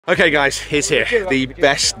Okay guys, it's here. The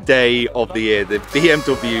best day of the year, the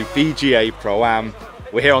BMW VGA Pro-Am.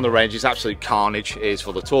 We're here on the range. It's absolute carnage. It is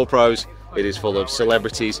full of tour pros. It is full of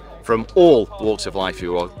celebrities from all walks of life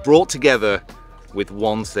who are brought together with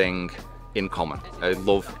one thing in common, a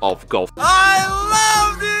love of golf. I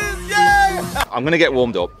love this game! I'm going to get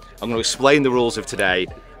warmed up. I'm going to explain the rules of today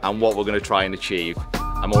and what we're going to try and achieve.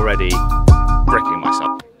 I'm already bricking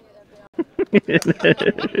myself.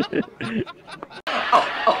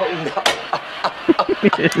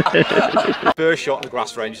 First shot on the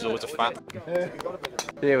grass range is always a fat.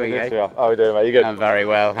 Here we go. How are we doing, mate? You good? I'm very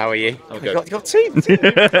well. How are you? I'm good. You got two.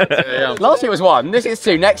 Last year was one. This is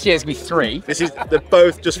two. Next year's gonna be three. They're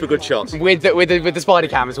both just for good shots. With the spider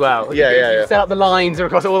cam as well. Yeah. Set up the lines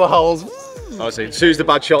across all the holes. Honestly, as soon as the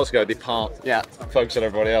bad shots go, they part. Yeah. Focus on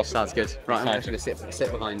everybody else. Sounds good. Right, I'm actually gonna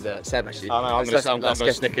sit behind Seb actually. I know, I'm going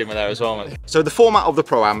to sneak in with there as well, mate. So the format of the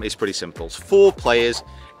Pro-Am is pretty simple. It's 4 players.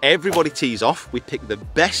 Everybody tees off. We pick the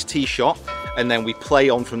best tee shot, and then we play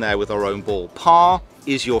on from there with our own ball. Par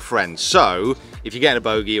is your friend. So if you're getting a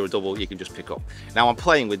bogey or a double, you can just pick up. Now I'm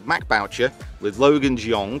playing with Mac Boucher, with Logan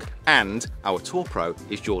Jeong, and our tour pro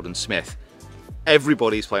is Jordan Smith.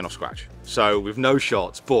 Everybody's playing off scratch, so with no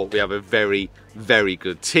shots, but we have a very, very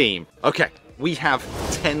good team. Okay, we have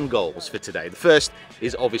 10 goals for today. The first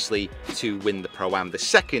is obviously to win the Pro-Am. The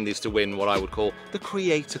second is to win what I would call the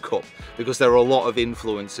Creator Cup, because there are a lot of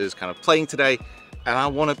influencers kind of playing today, and I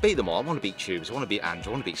want to beat them all. I want to beat Tubes, I want to beat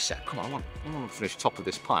Andrew, I want to beat Seth. Come on, I want to finish top of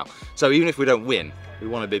this pile. So even if we don't win, we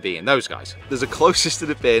want to be beating those guys. There's a closest to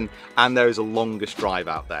the pin, and there is a longest drive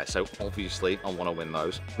out there. So obviously I want to win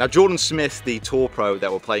those. Now Jordan Smith, the tour pro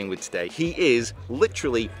that we're playing with today, he is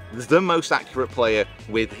literally the most accurate player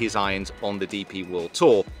with his irons on the DP World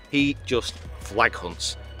Tour. He just flag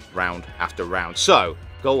hunts round after round. So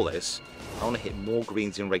goal is, I want to hit more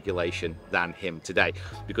greens in regulation than him today,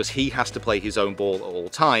 because he has to play his own ball at all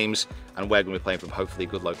times, and we're going to be playing from hopefully a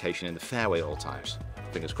good location in the fairway at all times.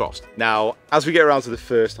 Fingers crossed. Now, as we get around to the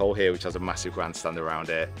first hole here, which has a massive grandstand around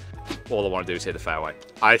it, all I want to do is hit the fairway.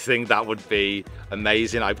 I think that would be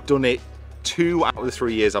amazing. I've done it 2 out of the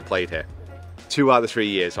 3 years I've played here. 2 out of the 3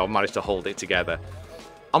 years, I've managed to hold it together.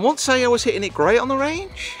 I won't say I was hitting it great on the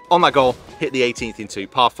range. On that goal, hit the 18th in 2,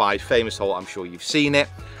 par 5, famous hole, I'm sure you've seen it.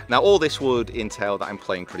 Now all this would entail that I'm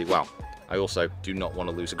playing pretty well. I also do not want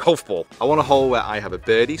to lose a golf ball. I want a hole where I have a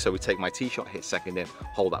birdie, so we take my tee shot, hit second in,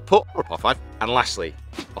 hold that putt, or a par 5. And lastly,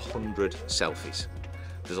 100 selfies.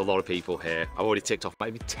 There's a lot of people here. I've already ticked off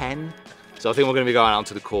maybe 10. So I think we're going to be going out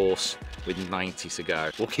to the course with 90 to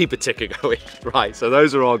go. We'll keep a ticker going. Right, so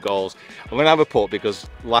those are our goals. I'm going to have a putt because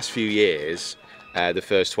last few years, the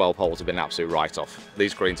first 12 holes have been an absolute write-off.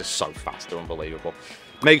 These greens are so fast, they're unbelievable.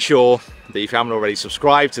 Make sure that if you haven't already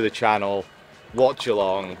subscribed to the channel, watch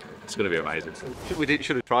along. It's going to be amazing. We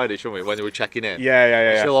should have tried it, shouldn't we, when we were checking in?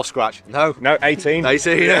 Yeah. Still off scratch? No. No, 18.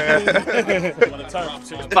 18, yeah.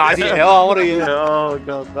 Bad, oh, what are you? Oh,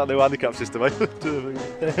 God, that new handicap system, eh?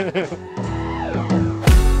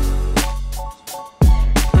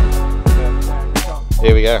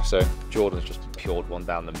 Here we go. So Jordan's just pured one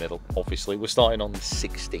down the middle. Obviously, we're starting on the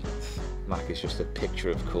 16th. Mac is just a picture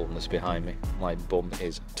of coolness behind me. My bum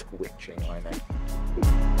is twitching right now.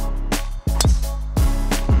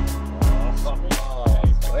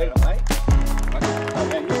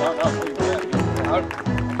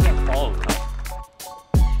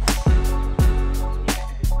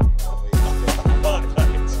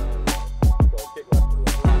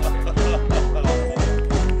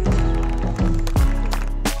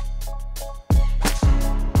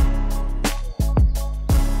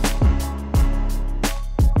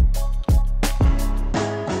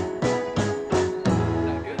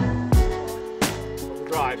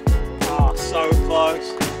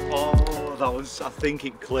 I think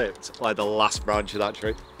it clipped like the last branch of that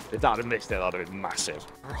tree. If that had missed it, that would have been massive.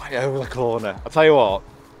 Right over the corner. I'll tell you what,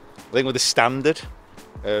 I think with the standard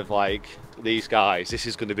of like these guys, this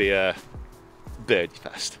is going to be a birdie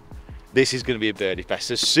fest. This is going to be a birdie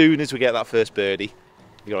fest. As soon as we get that first birdie,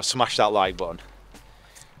 you got to smash that like button.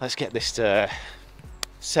 Let's get this to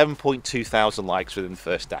 7.2 thousand likes within the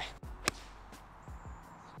first day.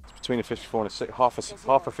 Between a 54 and a 60,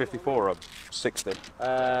 half a 54 or a 60. You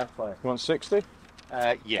want 60?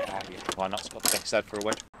 Yeah, why not? It's got the thing said for a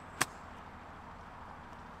win.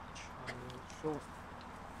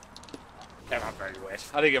 Came out very weird.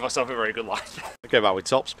 I didn't give myself a very good line. I came out with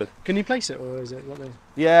top spin. Can you place it, or is it what they...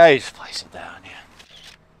 Yeah, you just place it down,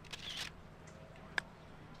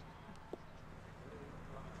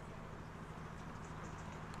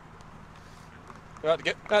 yeah.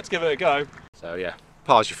 Let's give it a go. So yeah,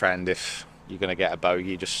 par's your friend if you're going to get a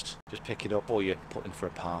bogey, just pick it up, or you're putting for a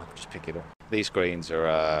par, just pick it up. These greens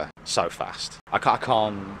are so fast. I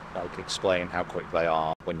can't like explain how quick they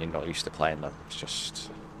are when you're not used to playing them. It's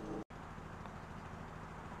just...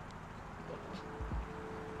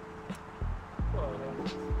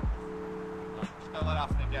 Don't let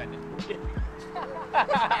happen again.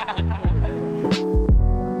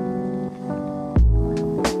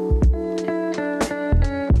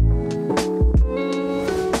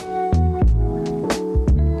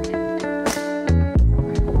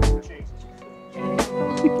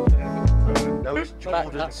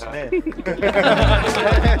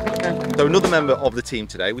 So another member of the team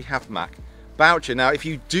today, we have Mac Boucher. Now, if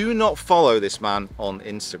you do not follow this man on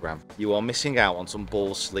Instagram, you are missing out on some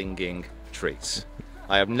ball slinging treats.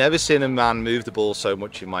 I have never seen a man move the ball so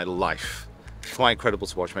much in my life. It's quite incredible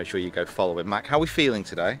to watch. Make sure you go follow him. Mac, how are we feeling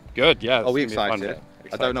today? Good, yeah. Are we excited?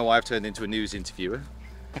 I don't know why I've turned into a news interviewer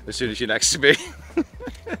as soon as you're next to me.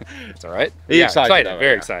 It's all right. Are you excited?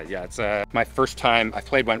 Very excited. Yeah, it's my first time. I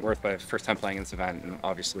played Wentworth, but first time playing in this event, and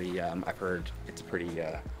obviously I've heard it's pretty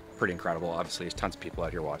incredible. Obviously, there's tons of people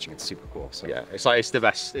out here watching. It's super cool. So yeah, it's the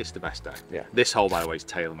best day. Yeah. This hole, by the way, is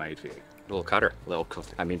tailor made for you. Little cutter. Little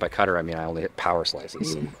cutter. I mean, by cutter, I mean I only hit power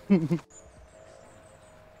slices.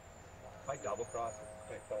 Double cross.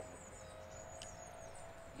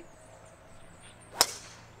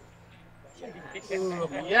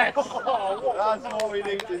 Yes! Oh, that's what we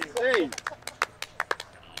need to see.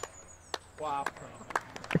 Wow.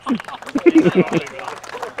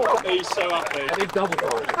 He's so happy. I need double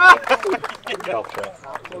cross.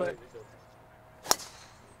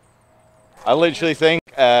 I literally think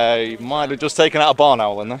you might have just taken out a barn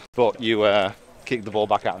owl in there, but you kicked the ball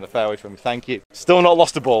back out in the fairway for me. Thank you. Still not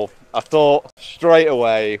lost a ball. I thought straight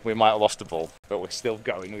away we might have lost a ball, but we're still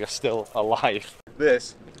going. We're still alive.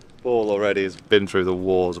 This ball already has been through the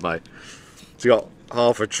walls, mate. It's got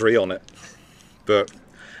half a tree on it, but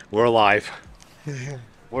we're alive.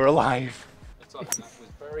 We're alive. That was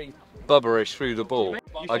very bubberish through the ball.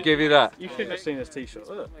 I'll give you that. You shouldn't have seen this tee shot.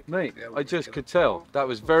 Look. Mate, I just could tell. That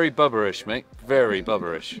was very bubberish, mate. Very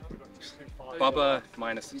bubberish. Bubba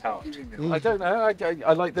minus the talent. I don't know.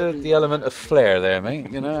 I like the element of flair there,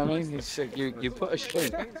 mate. You know what I mean? You put a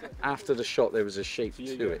shape. After the shot, there was a shape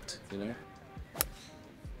to it, you know?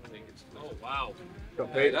 Oh, wow.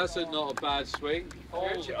 Hey, that's not a bad swing. I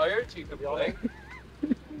heard you could play.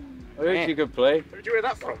 I heard you could play. Where'd you hear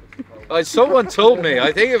that from? Someone told me.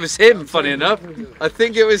 I think it was him, funny enough. I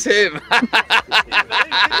think it was him.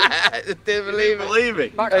 Didn't believe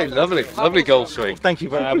it. Hey, lovely golf swing. Thank you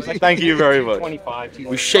very much. Thank you very much. 25.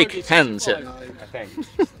 We shake hands here. I think.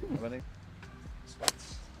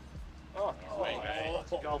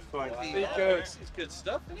 It's good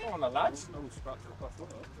stuff. Come on, the lads.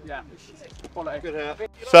 Yeah.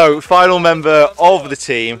 So, final member of the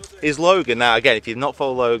team is Logan. Now, again, if you've not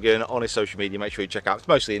followed Logan on his social media, make sure you check out. It's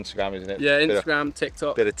mostly Instagram, isn't it? Yeah, Instagram,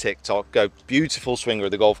 TikTok. Bit of TikTok. Go, beautiful swinger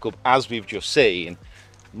of the golf club, as we've just seen.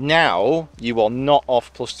 Now, you are not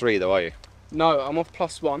off +3 though, are you? No, I'm off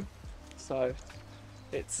 +1. So,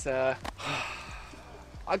 it's I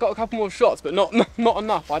got a couple more shots, but not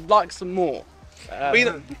enough. I'd like some more.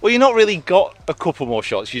 Well, you're not really got a couple more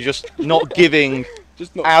shots. You're just not giving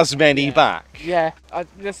just not as many back. Yeah,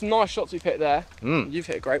 there's some nice shots we've hit there. You've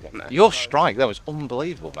hit a great one there. Your strike, that was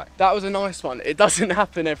unbelievable, mate. That was a nice one. It doesn't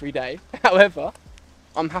happen every day. However,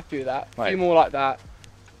 I'm happy with that. A few more like that.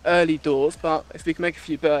 Early doors, but if we can make a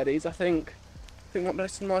few birdies, I think we'll play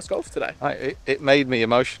some nice golf today. It made me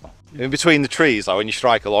emotional. In between the trees, like when you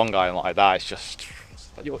strike a long iron like that, it's just...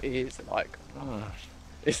 Your ears are like...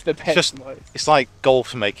 It's the best. It's like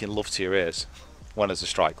golf making love to your ears when there's a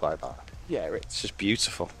strike like that. Yeah, it's just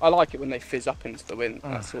beautiful. I like it when they fizz up into the wind.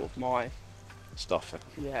 That's sort of my... Stop it.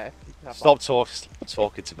 Yeah. Stop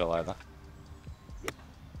talking to me like that.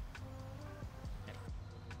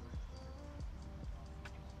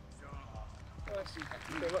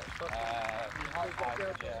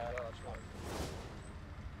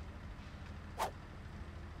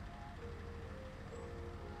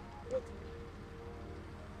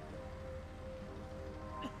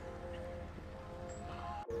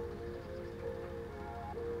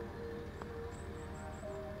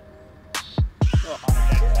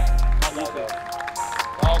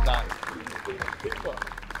 Well done.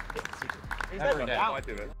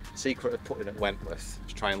 Secret of putting at Wentworth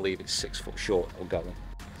is try and leave it 6 foot short or going.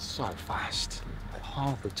 So fast. I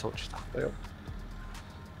hardly touched that.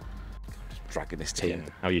 Just dragging this team.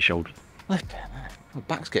 How are your shoulders? My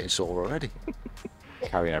back's getting sore already.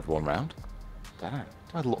 Carrying everyone round. Damn. Do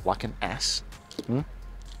I look like an ass? Do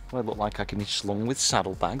I look like I can be slung with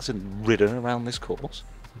saddlebags and ridden around this course?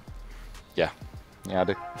 Yeah, I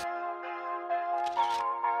do.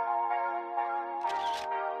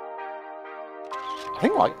 I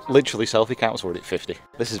think like literally selfie counts already at 50.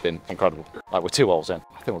 This has been incredible. Like we're 2 holes in.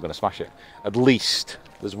 I think we're going to smash it. At least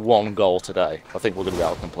there's 1 goal today. I think we're going to be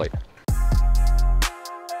able to complete.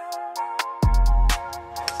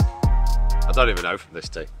 I don't even know from this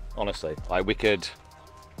tee, honestly. Like we could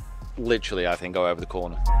literally, I think, go over the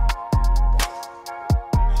corner.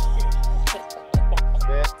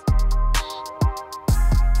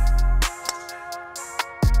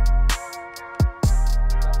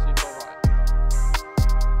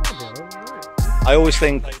 I always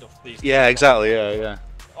think, yeah, exactly, yeah.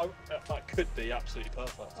 That could be absolutely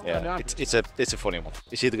perfect. Yeah, it's a funny one.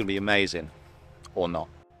 It's either going to be amazing or not.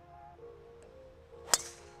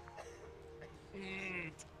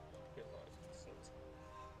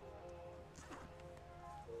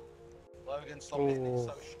 Logan, stop hitting it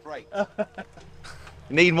so straight.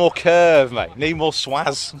 Need more curve, mate. Need more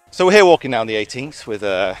swaz. So we're here walking down the 18th with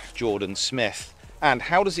Jordan Smith. And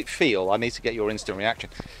how does it feel? I need to get your instant reaction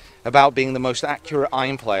about being the most accurate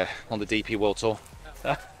iron player on the DP World Tour.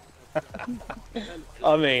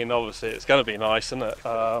 I mean, obviously, it's going to be nice, isn't it?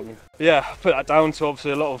 Yeah, I put that down to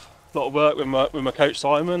obviously a lot of work with my coach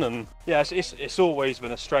Simon, and yeah, it's always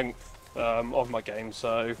been a strength of my game.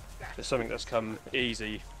 So it's something that's come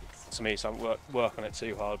easy to me. So I haven't work on it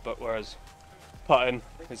too hard. But whereas putting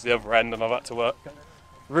is the other end, and I've had to work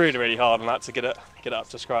really hard on that to get it up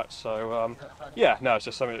to scratch. So yeah, no, it's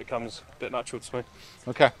just something that comes a bit natural to me.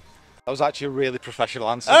 Okay. That was actually a really professional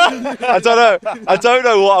answer. I don't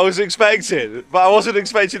know what I was expecting, but I wasn't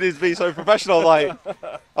expecting it to be so professional. Like,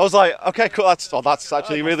 I was like, okay, cool. That's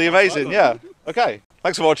actually really amazing. Yeah. Okay.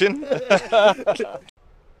 Thanks for watching.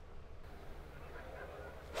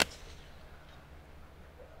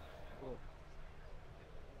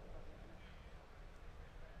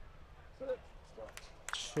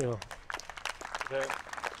 Sure.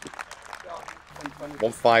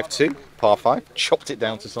 152, par 5. Chopped it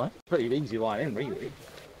down to side. Pretty easy line in, really.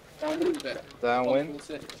 Downwind.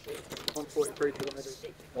 143 to the middle.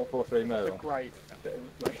 143 middle. Great.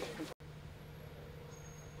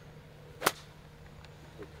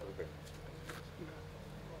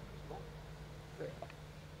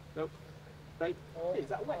 Nope. Is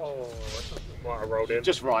that wet? Might have rolled in.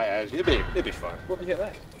 Just right edge. It'd be fine. What did you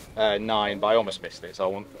hit there? 9, but I almost missed it, so I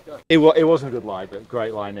won't. It wasn't a good line, but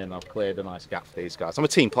great line in. I've cleared a nice gap for these guys. I'm a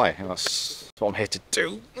team player, and that's what I'm here to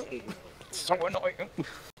do. So annoying.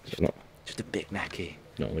 Just a bit knacky.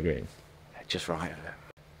 Not on the green. Just right.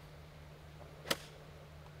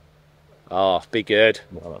 Oh, be good.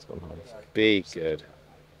 Well, that's gone home. Be good.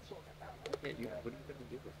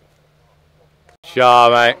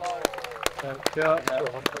 Sure, mate.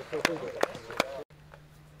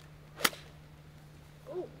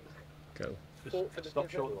 Go. Stop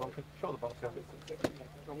short of the bunker. Short of the bunker.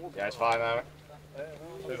 Yeah, it's fine, mate.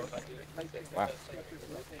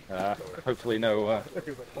 Wow. Hopefully no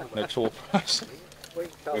tour price.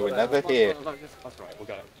 We were never here. That's right, we'll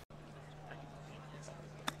go.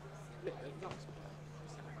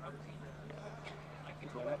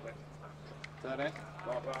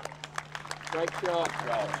 Great shot.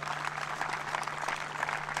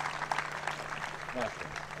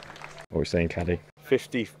 What are we saying, caddy?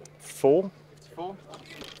 54.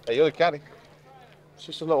 Hey, you're the caddy. It's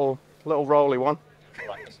just a little rolly one.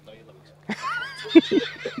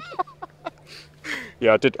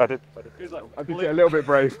 Yeah, I did get a little bit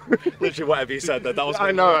brave. Literally whatever you said that was.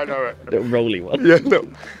 I know it. Little rolly one. Yeah,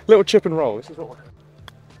 little chip and roll. This is what.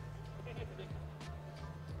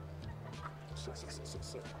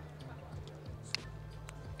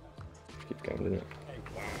 Keep going, isn't it?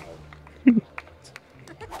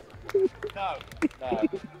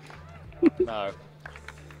 No,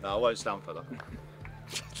 I won't stand for that.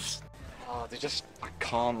 Oh, they just, I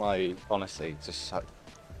can't, like, honestly, just,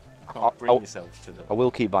 Bring yourself to the. I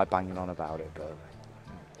will keep like banging on about it, but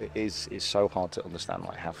it's so hard to understand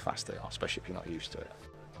like how fast they are, especially if you're not used to it.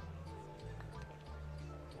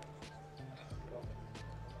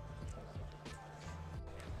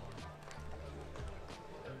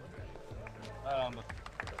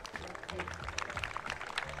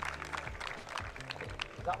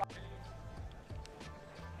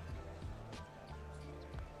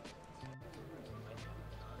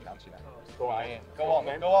 Go on,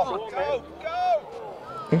 man. Go on. Go.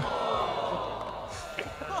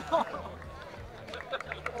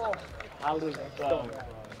 How does it go?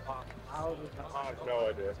 I have no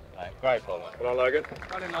idea. Right, great fun. But I like it.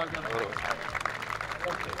 I didn't like that.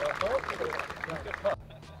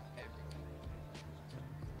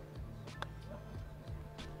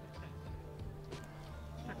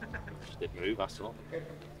 2, that's all.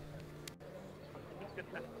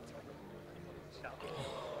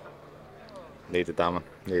 Needed that, man.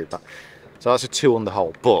 Needed that. So that's a 2 on the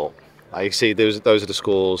hole, but like you see, those are the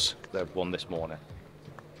scores they've won this morning.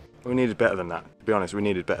 We needed better than that. To be honest, we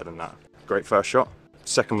needed better than that. Great first shot.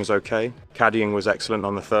 Second was okay. Caddying was excellent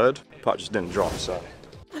on the third. Putt just didn't drop, so.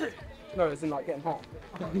 No, it's in like getting hot.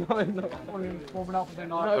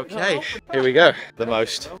 Okay, here we go. The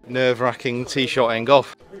most nerve-wracking tee shot in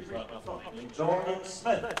golf. Jordan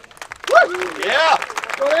Smith. Yeah!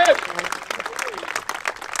 Got it!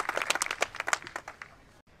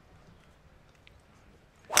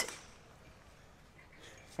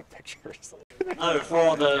 Now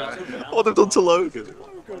for the... What they've done to Logan.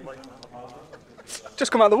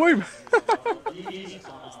 Just come out of the womb.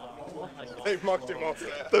 They've mugged him off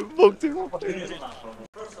there. They've mugged him off.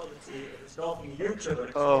 First on the tee is golfing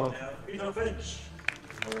YouTuber. Oh. Peter Finch.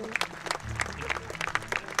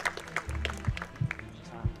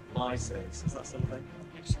 My six, is that something?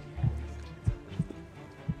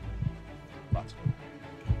 That's good.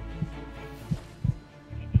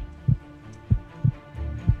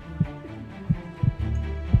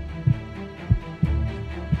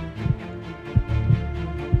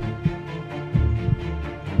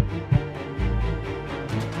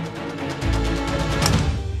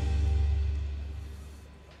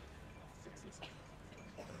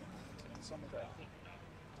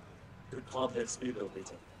 Good club head speed though,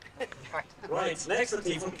 Peter. Right, next at the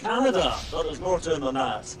tee from Canada. But there's more to him than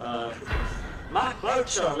that. Matt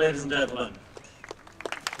Boucher, ladies and gentlemen.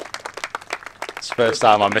 It's the first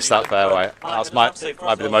time I missed that fairway. That might be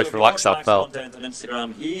the most relaxed I've felt. On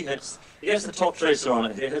Instagram. He gets the top tracer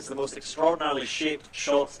on it. He hits the most extraordinarily shaped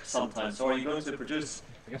shots sometimes. So are you going to produce?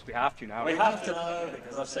 I guess we have to now. We have to now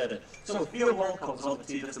because I've said it. So Theo Walcott was on the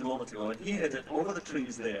tee just a moment ago and he hit it over the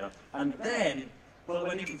trees there and then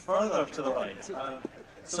went even further to the right.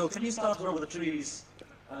 So can you start over the trees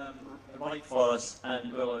right for us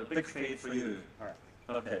and we'll a big fade for you. Alright.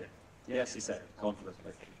 Okay. Yes, he said,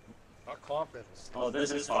 confidently. Not confidence. Oh,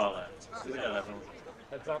 this is far left. Yeah, everyone.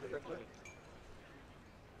 Heads up.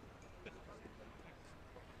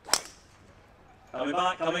 Coming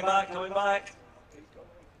back, coming back, coming back.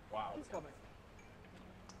 Wow.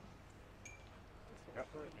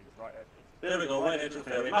 There we go, right into the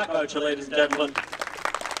fairway. Matt Boucher, ladies and gentlemen.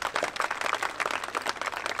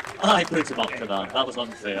 I put him up to that. That was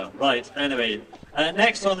unfair. Right, anyway.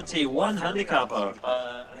 Next on the tee, one handicapper.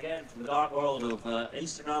 Again, from the dark world of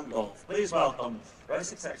Instagram golf. Please welcome, very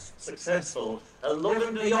successful,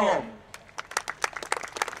 Logan de Jong.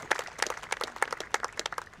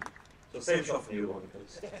 So same shot for you, Logan,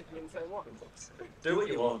 please. Do what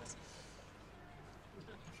you want.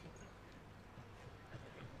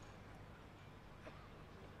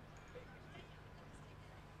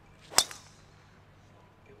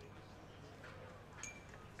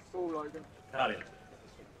 Carry it.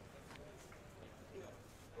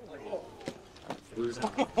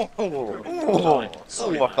 Oh,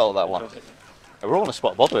 I felt that one. We're all on a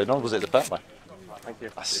spot bother, none was it the fairway? Thank you.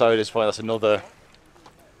 That's so disappointing.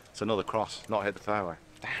 That's another cross, not hit the fairway.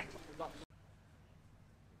 Damn.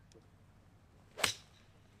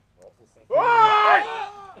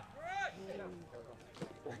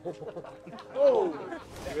 Oh!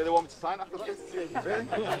 You really want me to sign after this? Really?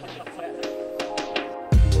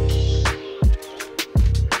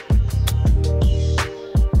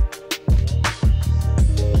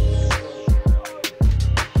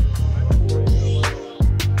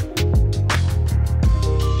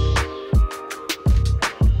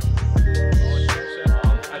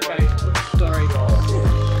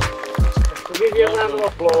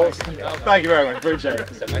 Thank you very much, appreciate it.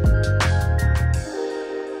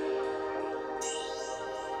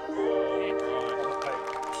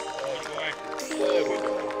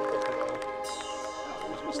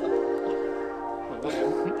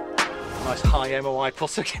 Nice high MOI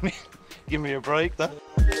putter, give me a break there.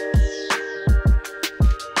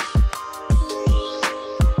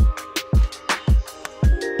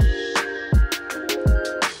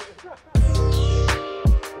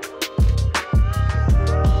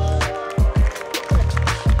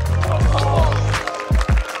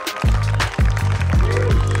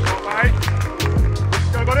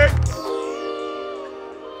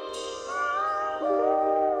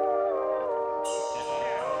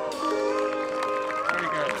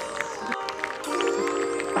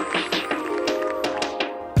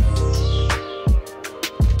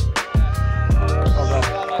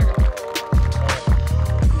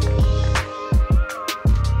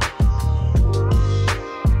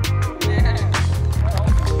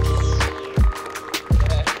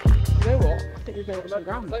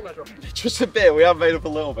 that ground. Just a bit. We have made up a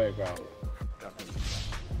little bit of ground.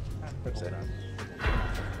 That's it.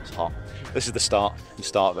 It's hot. This is the start. The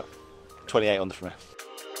start of it. 28 under from here.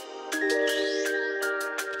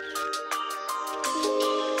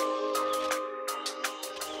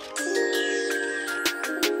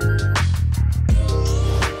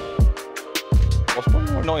 What's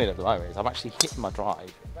probably more annoying at the moment is I'm actually hitting my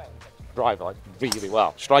drive like really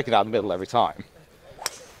well, striking out in the middle every time.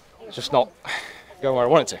 It's just not going where I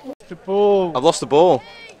want it to. The ball. I've lost the ball.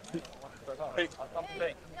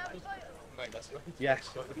 Yes.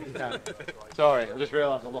 Sorry, I just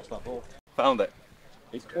realised I lost that ball. Found it.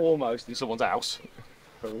 It's almost in someone's house,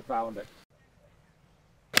 but we found it.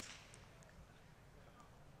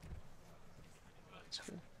 It's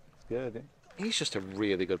good, isn't it? He's just a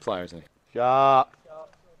really good player, isn't he? Sharp.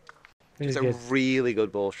 He's a really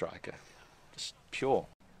good ball striker. Just pure.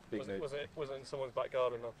 Was it in someone's back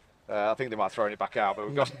garden? I think they might have thrown it back out, but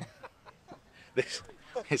we've got this.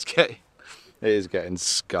 It is getting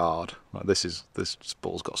scarred. Like this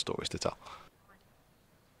ball's got stories to tell.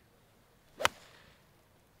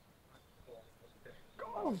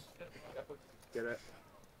 Get it.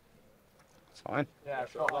 It's fine. Yeah,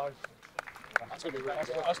 shot line. That's gonna be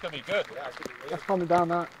good. Let's calm down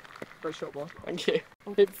that. Great shot, boy. Thank you.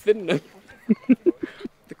 I'm hitting thin them.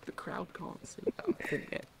 The crowd can't see that I'm thinning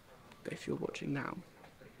it. But if you're watching now,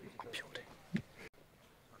 I'm peeled it.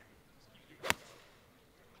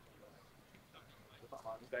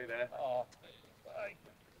 Stay there. Oh,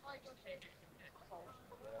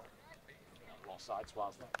 Sides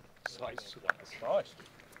was nice.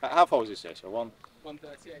 How far was this here? So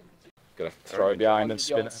 138. Gotta throw it behind and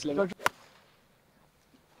spin it.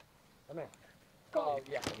 Oh,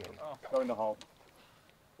 yeah. Go in the hole.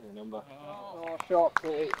 Oh, shot.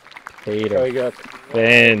 Peter. Very good.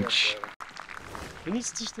 Bench. he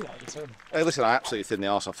needs to just do that on his own. Hey, listen, I absolutely thinned the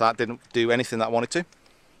arse off that. Didn't do anything that I wanted to.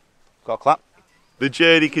 Got a clap. The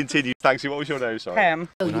journey continues. Thanks. What was your name? Sorry. Pam.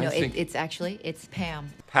 Oh, you know, it's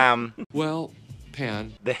Pam. Pam. Well,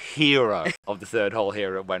 Pan. The hero of the third hole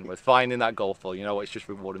here at Wentworth. Finding that golf ball, you know what? It's just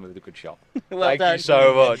rewarding me with a good shot. Well Thank you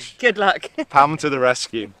so much. Good luck. Pam to the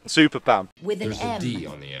rescue. Super Pam. With an There's M. a D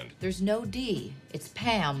on the end. There's no D. It's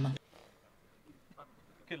Pam.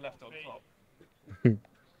 Good left on top.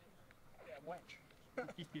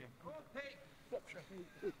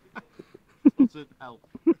 Doesn't help.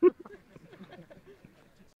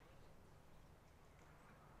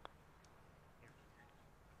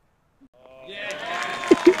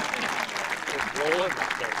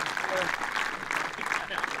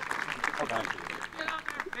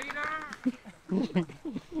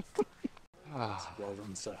 Well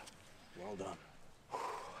done, sir. Well done.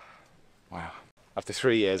 Wow. After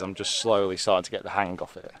 3 years, I'm just slowly starting to get the hang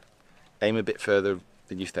of it. Aim a bit further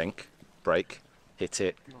than you think. Break. Hit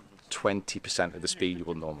it 20% of the speed you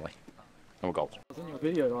would normally. And we're gold. I was on your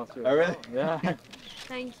video last year. Oh, really? Yeah.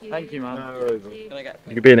 Thank you. Thank you, man.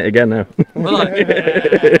 You could be in it again now.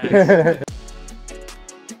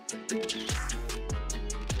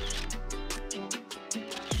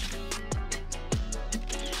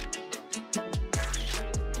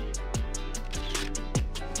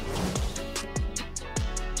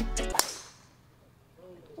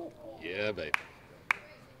 Yeah, babe.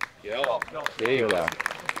 Yeah. There you go.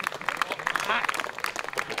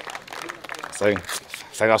 I think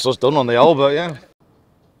that's us done on the hole, but yeah.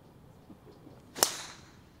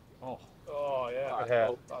 Oh yeah.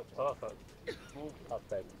 Yeah. That's perfect. That's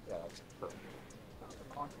big. Yeah, that's perfect.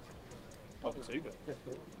 Not too good.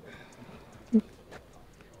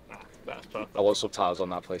 That's perfect. I want subtitles on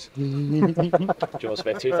that, please. Do you want to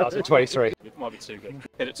spend 2023? It might be too good.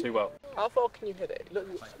 Hit it too well. How far can you hit it? Look,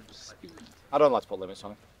 speed. I don't like to put limits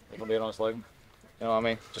on it, if I'm being honest, Logan. You know what I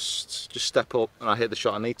mean? Just step up and I hit the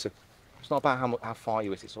shot I need to. It's not about how far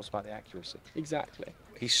you hit, it's also about the accuracy. Exactly.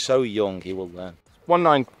 He's so young, he will learn.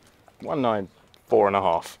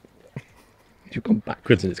 194.5. You've gone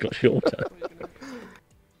backwards and it's got shorter.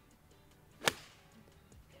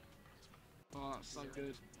 Oh, that's so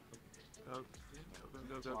good. Go.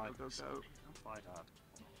 Shot.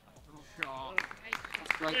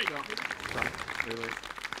 Great shot.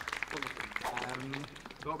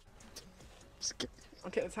 I'm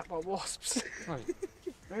getting attacked by wasps.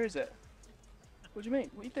 Where is it? What do you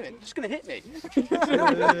mean? What are you doing? You're just going to hit me.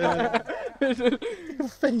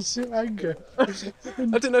 Face of anger. I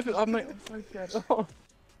don't know if I'm so scared. Oh.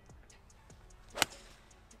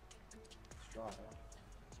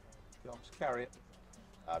 Just carry it.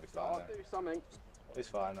 That'll be fine. I'll do something. It's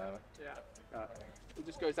fine though. Yeah. It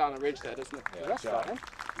just goes down a ridge there, doesn't it? Yeah, That's sure. fine.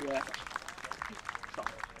 Yeah.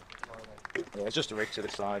 Yeah, it's just a rig to the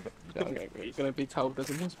side. But You're going to be told there's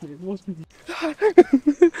a wasp.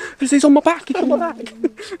 He's on my back. He's on my back.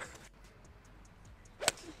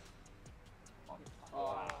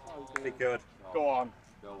 Be good. Go on.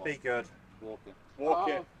 Be good. Walk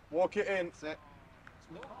it. Walk it in. That's it.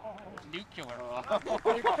 Nuclear.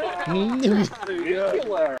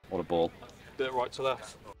 What a ball. Bit right to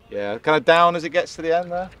left. Yeah, kind of down as it gets to the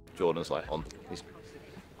end there. Jordan's like on.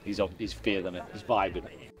 He's feeling it. He's vibing.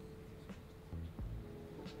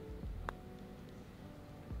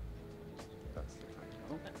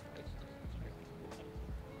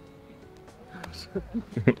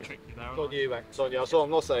 It's on you, mate. It's on you. So I'm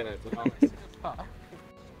not saying anything.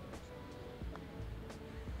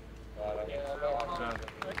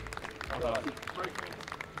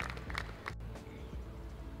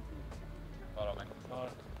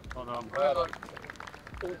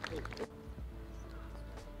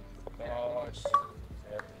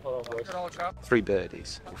 Three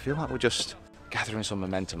birdies. I feel like we're just gathering some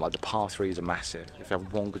momentum. Like the par threes are massive. If you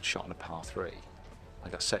have one good shot on a par three,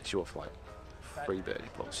 like that sets you up for like 3 birdie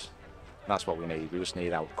plus. And that's what we need. We just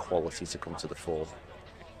need our quality to come to the fore,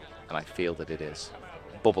 and I feel that it is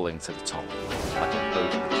bubbling to the top like a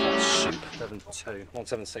boat in the hot soup. 7-2,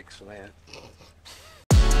 176 from there.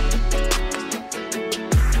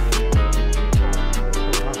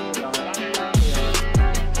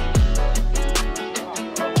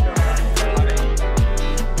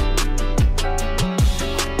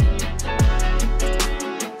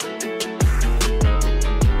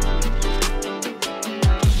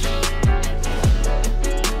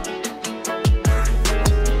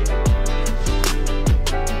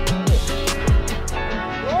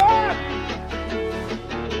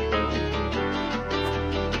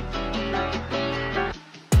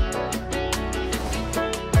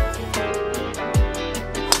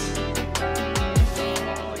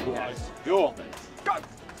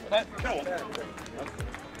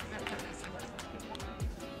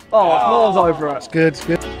 Oh, applause over it. It's good. It's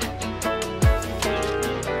good.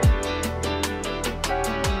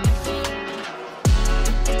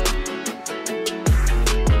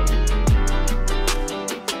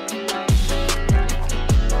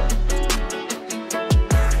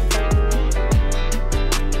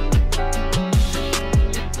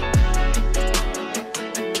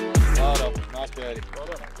 Well done. Nice birdie. Well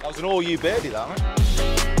done. That was an all-you birdie, that, mate.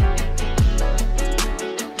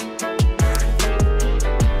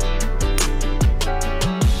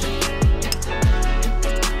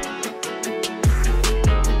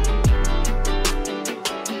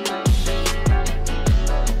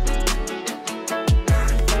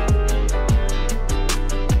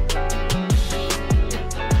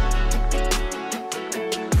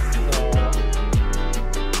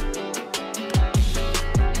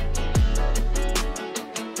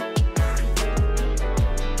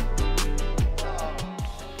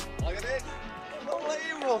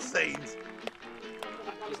 Scenes.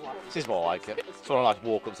 This is more like it. It's sort of like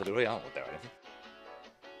walk up to the green. I don't want to do anything.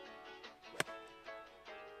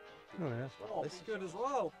 Oh, yeah. Oh, this is good as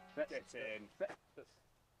well. Get in.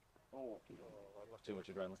 Oh, I love too much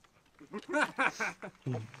adrenaline.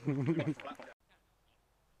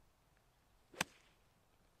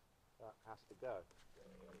 That has to go.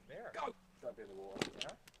 There. Go! Don't be in the water.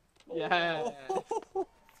 Yeah.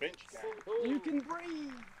 Finch. You can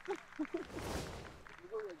breathe.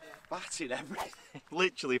 Batting everything.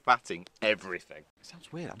 Literally batting everything. It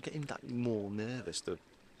sounds weird. I'm getting that more nervous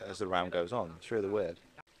as the round goes on. It's really weird.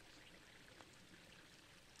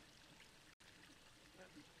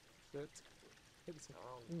 Oh,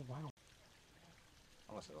 wow.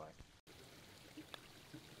 Honestly, like.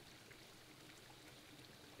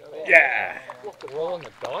 Yeah! Look at rolling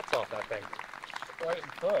the dots off that thing. Right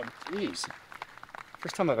and firm. Jeez.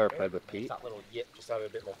 First time I've ever played with Pete. That little yip just had a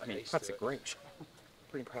bit more pace. That's a great shot.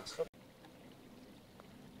 Pretty impressed.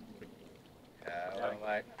 Yeah, well,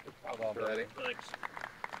 mate. Well on, birdie. Thanks.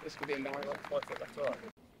 This could be a nice one.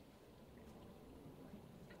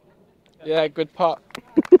 Yeah, good putt.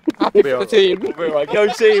 Happy for the team. Go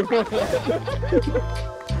team!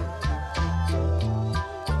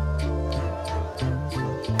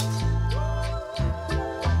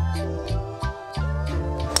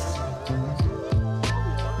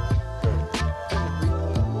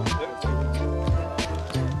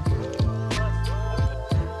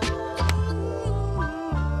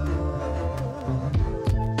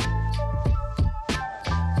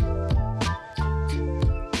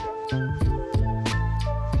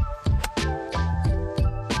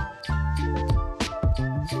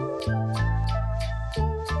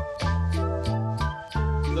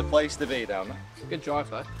 The place to be down there. Good drive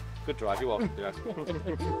though. Good drive, you're welcome. Yeah.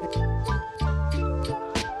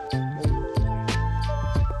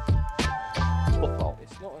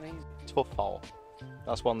 tough hole.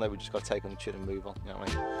 That's one that we just got to take on the chin and move on. You know what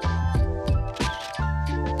I mean?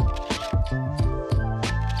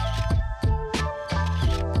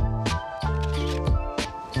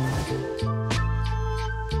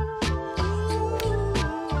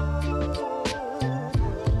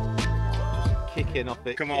 Kicking off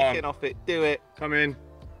it. Come on. Kicking off it. Do it. Come in.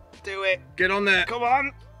 Do it. Get on there. Come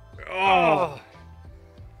on. Oh.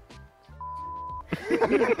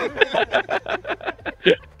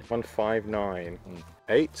 159.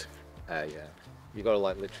 8. Yeah. You got to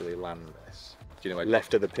like literally land this. Do you know where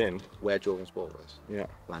Left of the pin. where Jordan's ball is? Yeah.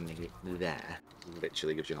 Landing it there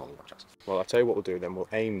literally gives you a whole lot of chance. Well, I'll tell you what we'll do then. We'll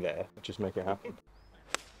aim there. Just make it happen.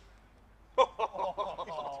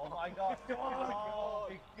 Oh my God! Oh,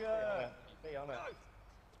 good. Be on it.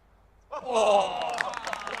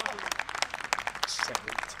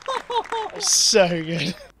 So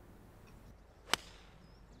good.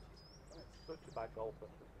 Such a bad golfer.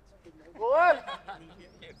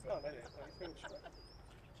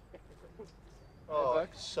 Oh,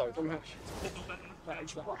 so bad.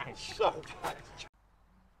 So bad.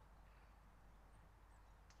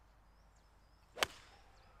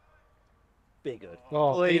 Be good.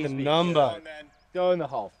 Oh, be the number. Go in the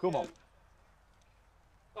hole. Come on.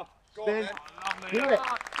 Spin. Do it.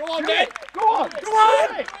 Go on, Nick. Go on. Go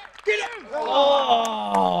on. Get him.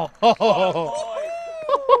 Oh.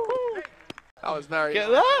 That was very. Get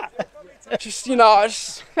that. Just, you know,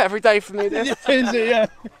 just every day for me. This. Is it? Yeah.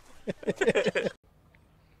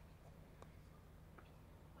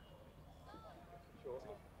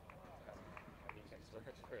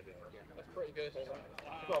 Pretty good.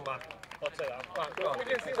 Go on, man. I'll take that. Right, go on. We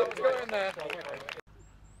didn't see that was going there.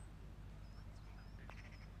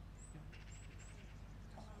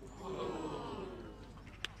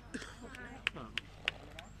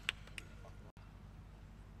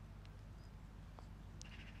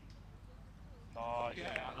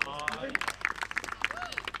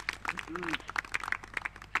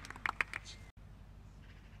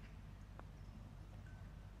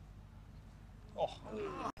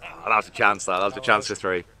 That was a chance. That was a chance for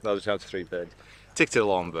 3. That was a chance for 3 birds. Ticked it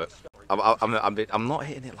along, but I'm not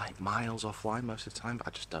hitting it like miles offline most of the time. But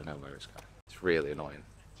I just don't know where it's going. It's really annoying.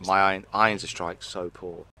 My irons are strike so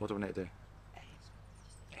poor. What do I need to do?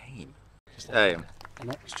 Aim. Just aim. An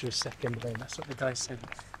extra second then, that's what the guy said.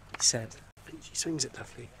 He said, he swings it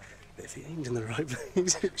lovely, but if he aims in the right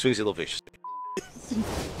place... Swings it lovely.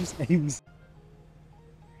 Just aims.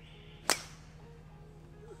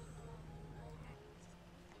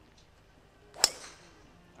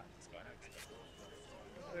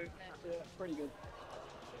 Pretty good.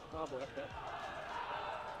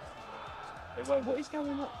 What is going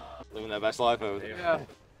on? Living their best life over there. Yeah.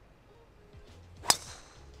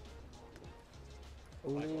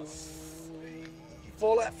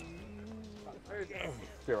 Four left.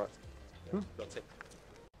 Be alright.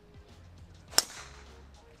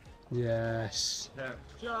 Yes.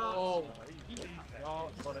 Oh.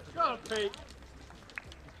 Go on, Pete.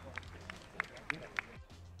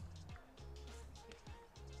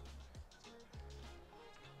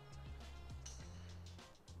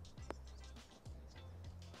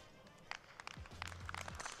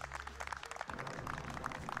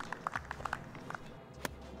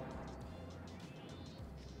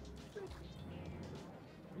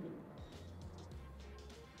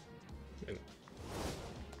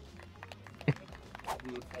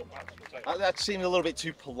 That seemed a little bit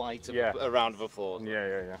too polite of a round of applause.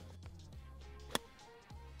 Yeah.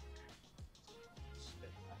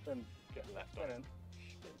 Then get left on him.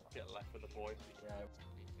 Get left with the boy.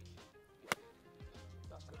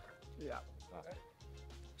 Yeah.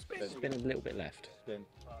 Spin a little bit left. Spin.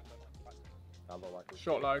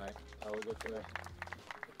 Shot low.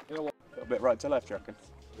 A bit right to left, you reckon?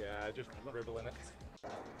 Yeah, just dribbling it.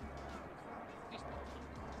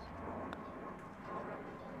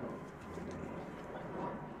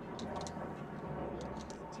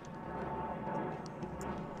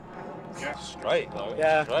 Yeah. Straight though.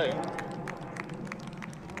 Yeah. Straight.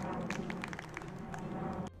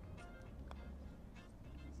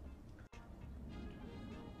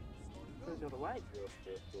 The other way.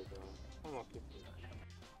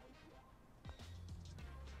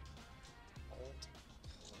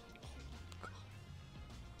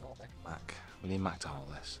 Mac. We need Mac to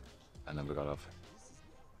hold this. And then we've got to have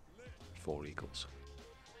 4 eagles.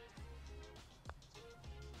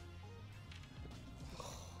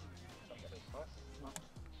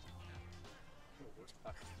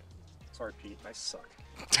 Sorry, Pete. I suck.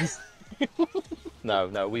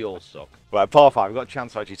 No, we all suck. Right, par 5. We've got a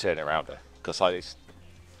chance to actually turn it around here. Because like,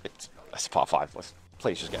 it's par 5.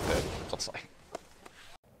 Please just get 30. That's what I'm saying.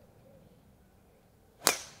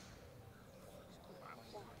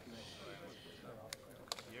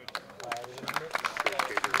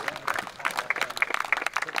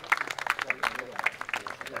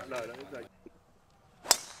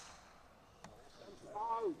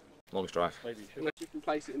 Longest drive. Maybe you should. Unless you can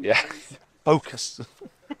place it in Yeah. the Focus.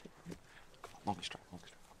 Longest drive.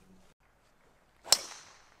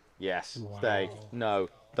 Yes. Wow. Stay. No.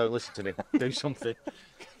 Don't listen to me. Do something.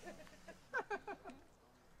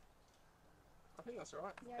 I think that's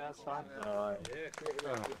alright. Yeah, that's fine. Alright.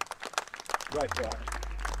 Right, right.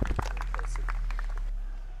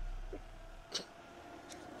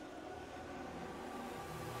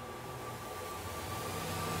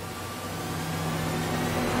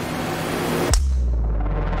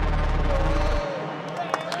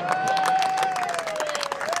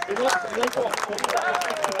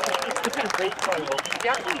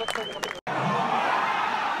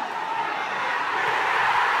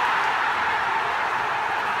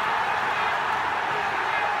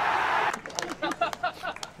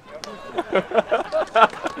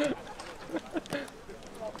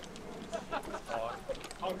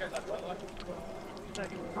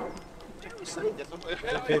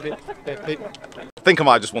 I think I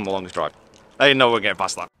might have just won the longest drive. I didn't know we're getting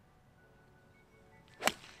past that.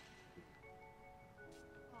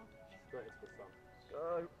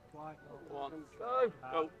 Go. One. Go.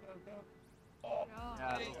 Go.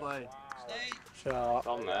 Yeah, play. Sharp.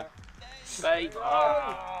 On there. Stay.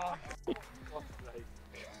 Oh.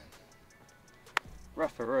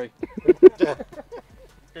 Referee. Can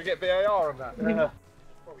we get VAR on that? Yeah.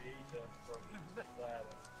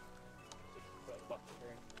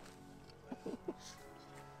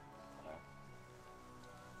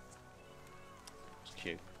 It's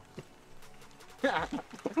cute.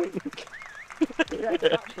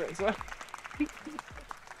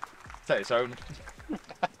 Take its own.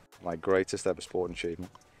 My greatest ever sporting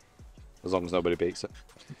achievement. As long as nobody beats it.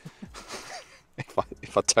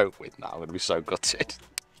 if I don't win now, I'm going to be so gutted.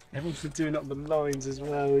 Everyone's been doing it on the lines as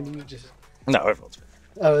well, and you just. No, everyone's.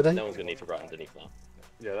 Oh, are they? No one's going to need to write underneath that.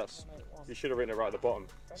 Yeah, that's. You should have written it right at the bottom.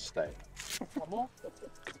 Stay.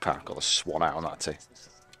 Got a swan out on that too.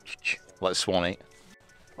 Let the swan eat.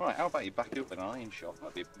 Right, how about you back up with an iron shot?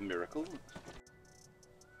 That'd be a miracle.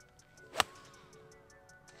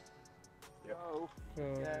 Go.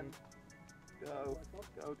 Again. Go.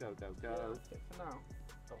 Go, go, go, go. For now.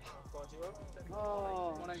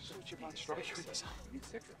 Oh, such a bad striker with this.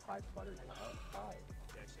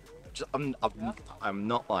 I'm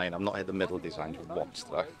not lying. I've not hit the middle of these irons once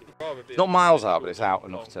today. It's not miles out, but it's out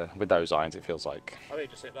enough to. With those irons, it feels like I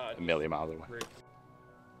think just hit that. a million miles away.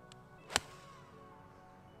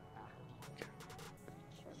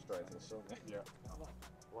 Straight to the silver. Yeah.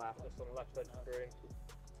 Left, that's on the left edge of the green.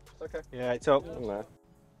 It's okay. Yeah, it's up. No.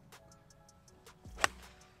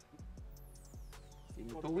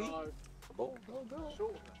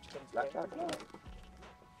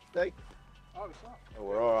 Stay. Oh, it's not. Oh,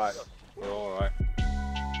 we're alright. We're alright.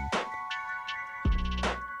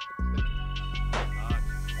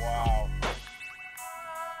 Wow.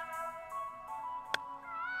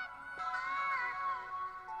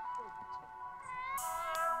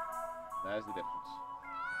 There's the difference.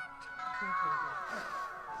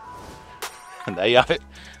 And there you have it.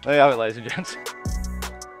 There you have it, ladies and gents.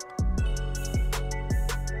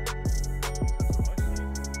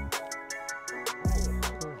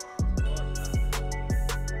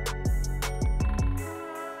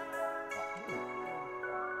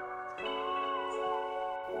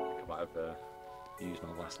 I might have used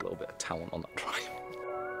my last little bit of talent on that drive.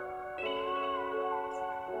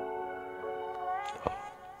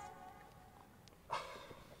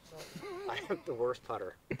 I am the worst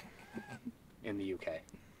putter in the UK,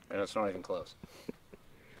 and it's not even close.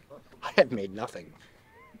 I had made nothing,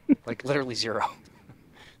 like literally zero.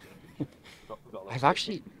 I've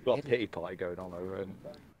actually got a pity party going on over it.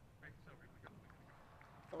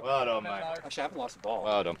 Well done, mate. Actually, I haven't lost the ball.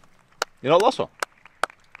 Well done. You not lost one?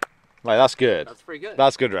 Mate, that's good. That's pretty good.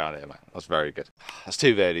 That's good round here, mate. That's very good. That's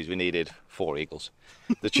 2 birdies. We needed 4 eagles.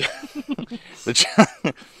 The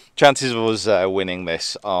chances of us winning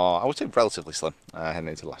this are, I would say, relatively slim heading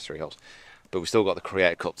into the last 3 holes. But we've still got the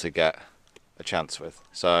Creator Cup to get a chance with.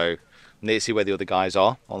 So, need to see where the other guys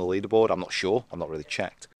are on the leaderboard. I'm not sure. I've not really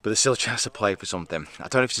checked. But there's still a chance to play for something. I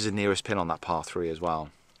don't know if there's a nearest pin on that par 3 as well.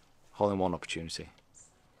 Hole-in-one opportunity.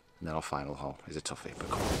 And then our final hole is a toughie. But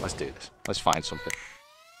come on, let's do this. Let's find something.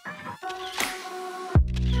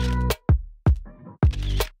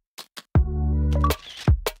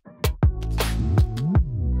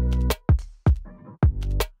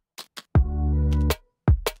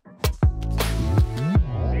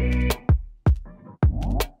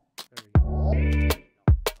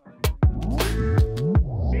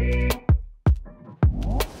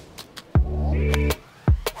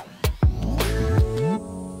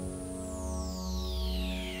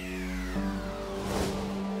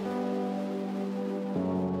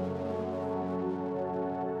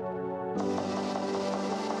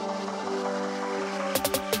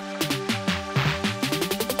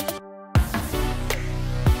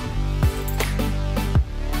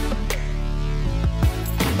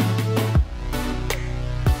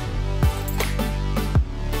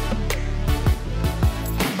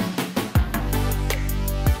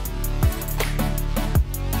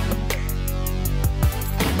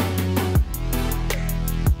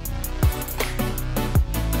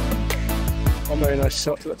 Very nice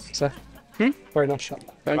shot, sir. Very nice shot.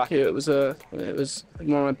 Thank you. It was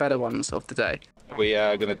one of my better ones of the day. We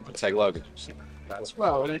are going to take Logan.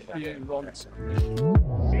 Well, if you want.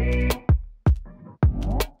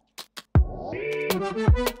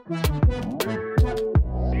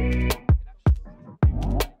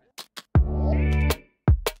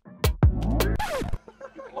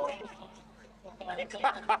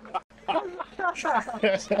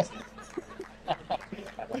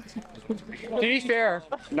 To be fair,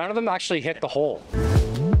 none of them actually hit the hole.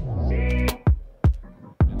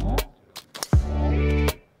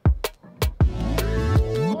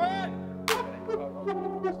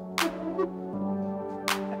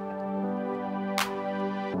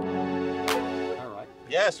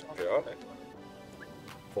 Yes.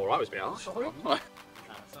 All right, was me out.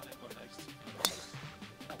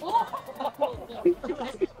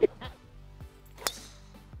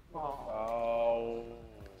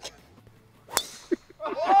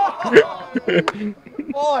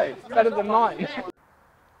 Boy, better than mine.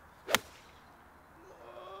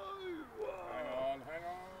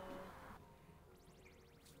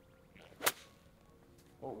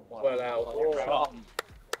 Well out.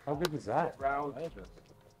 How good was that?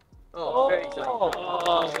 Oh,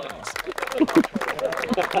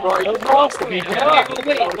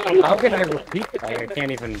 How can I repeat that? I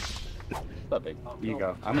can't even. You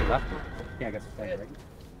go. I'm a lefty. Can't get the thing right.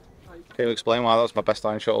 Can you explain why that was my best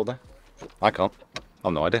iron shot all day? I can't.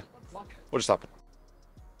 I've no idea. What just happened?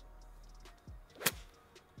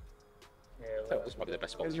 That was probably the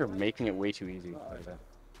best Because you're making it way too easy.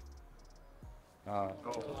 Oh.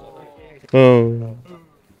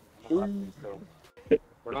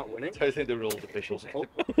 We're not winning. I think the rules officials.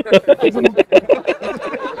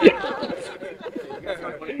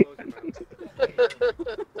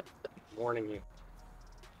 Warning you.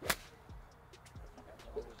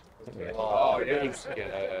 Oh, yeah.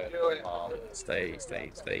 Stay. Sit.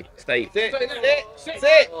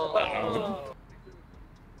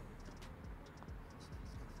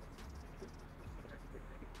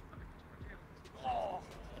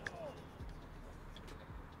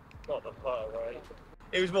 Not the putt, right?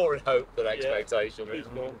 It was more in hope than expectation. It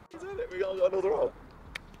was more. We got another hole.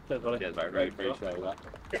 Yeah, very appreciate that.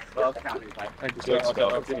 Well, thank you so much.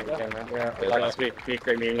 Last week,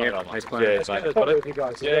 great meeting you. Nice playing. Cheers, mate. With you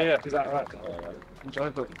guys. Yeah. Is that right?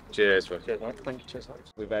 Enjoyable. Cheers, mate. Cheers, mate. Thank you. Cheers.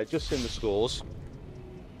 We've just seen the scores.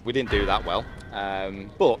 We didn't do that well,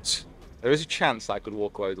 but there is a chance that I could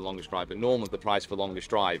walk away with the longest drive. But normally the price for longest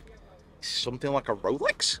drive is something like a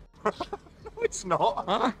Rolex. No, it's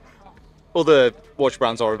not. Other watch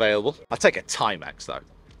brands are available. I'll take a Timex though.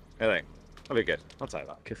 I think that'll be good. I'll take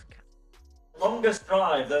that. Longest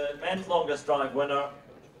drive, the men's longest drive winner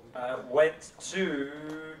went to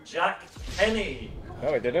Jack Penny.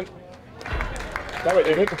 No, it didn't. No, it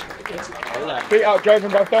didn't. Beat out drove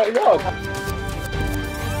him by 30 yards.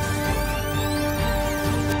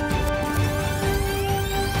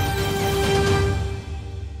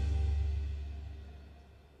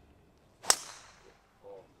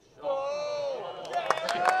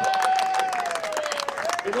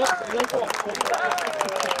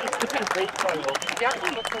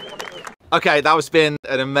 Okay, that has been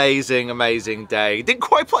an amazing day. Didn't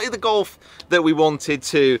quite play the golf that we wanted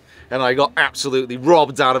to, and I got absolutely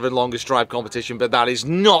robbed out of a longest drive competition, but that is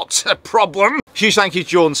not a problem. Huge thank you to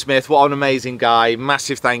Jordan Smith, what an amazing guy.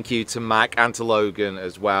 Massive thank you to Mac and to Logan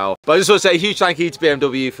as well. But I just want to say a huge thank you to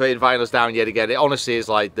BMW for inviting us down yet again. It honestly is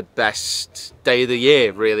like the best day of the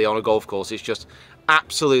year, really, on a golf course. It's just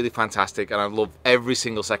absolutely fantastic, and I love every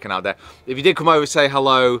single second out there. If you did come over, say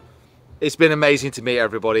hello. It's been amazing to meet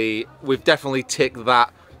everybody. We've definitely ticked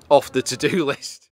that off the to-do list.